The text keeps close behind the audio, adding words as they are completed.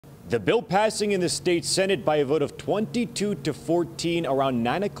The bill passing in the state Senate by a vote of 22-14 around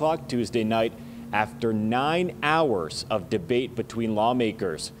 9 o'clock Tuesday night after 9 hours of debate between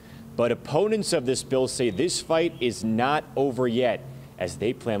lawmakers. But opponents of this bill say this fight is not over yet as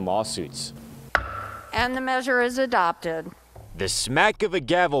they plan lawsuits. And the measure is adopted. The smack of a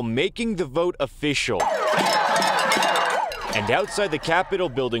gavel making the vote official. And outside the Capitol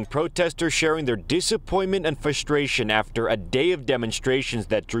building, protesters sharing their disappointment and frustration after a day of demonstrations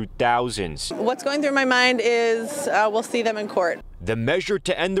that drew thousands. What's going through my mind is we'll see them in court. The measure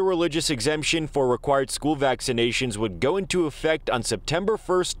to end the religious exemption for required school vaccinations would go into effect on September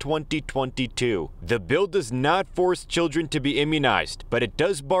 1st, 2022. The bill does not force children to be immunized, but it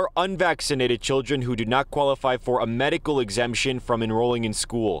does bar unvaccinated children who do not qualify for a medical exemption from enrolling in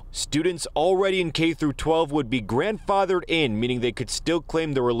school. Students already in K through 12 would be grandfathered in, meaning they could still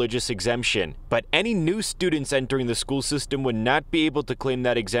claim the religious exemption. But any new students entering the school system would not be able to claim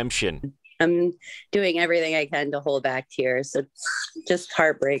that exemption. I'm doing everything I can to hold back tears. It's just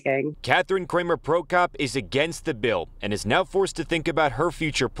heartbreaking. Catherine Kramer-Prokop is against the bill and is now forced to think about her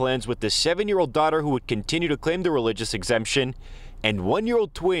future plans with the 7-year-old daughter who would continue to claim the religious exemption and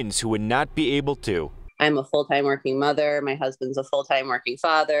 1-year-old twins who would not be able to. I'm a full-time working mother. My husband's a full-time working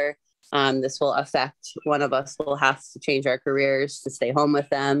father. This will affect one of us. We'll have to change our careers to stay home with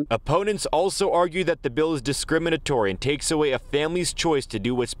them. Opponents also argue that the bill is discriminatory and takes away a family's choice to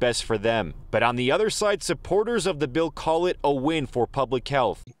do what's best for them. But on the other side, supporters of the bill call it a win for public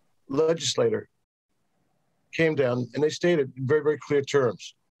health. Legislator came down and they stated in very, very clear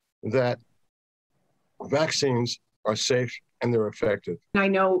terms that vaccines are safe and they're effective. I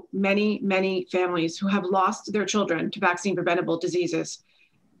know many families who have lost their children to vaccine-preventable diseases.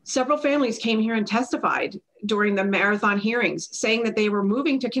 Several families came here and testified during the marathon hearings saying that they were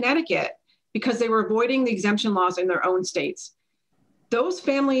moving to Connecticut because they were avoiding the exemption laws in their own states. Those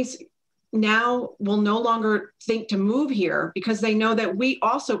families now will no longer think to move here because they know that we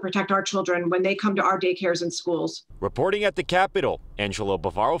also protect our children when they come to our daycares and schools. Reporting at the Capitol, Angelo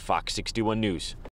Bavaro, Fox 61 News.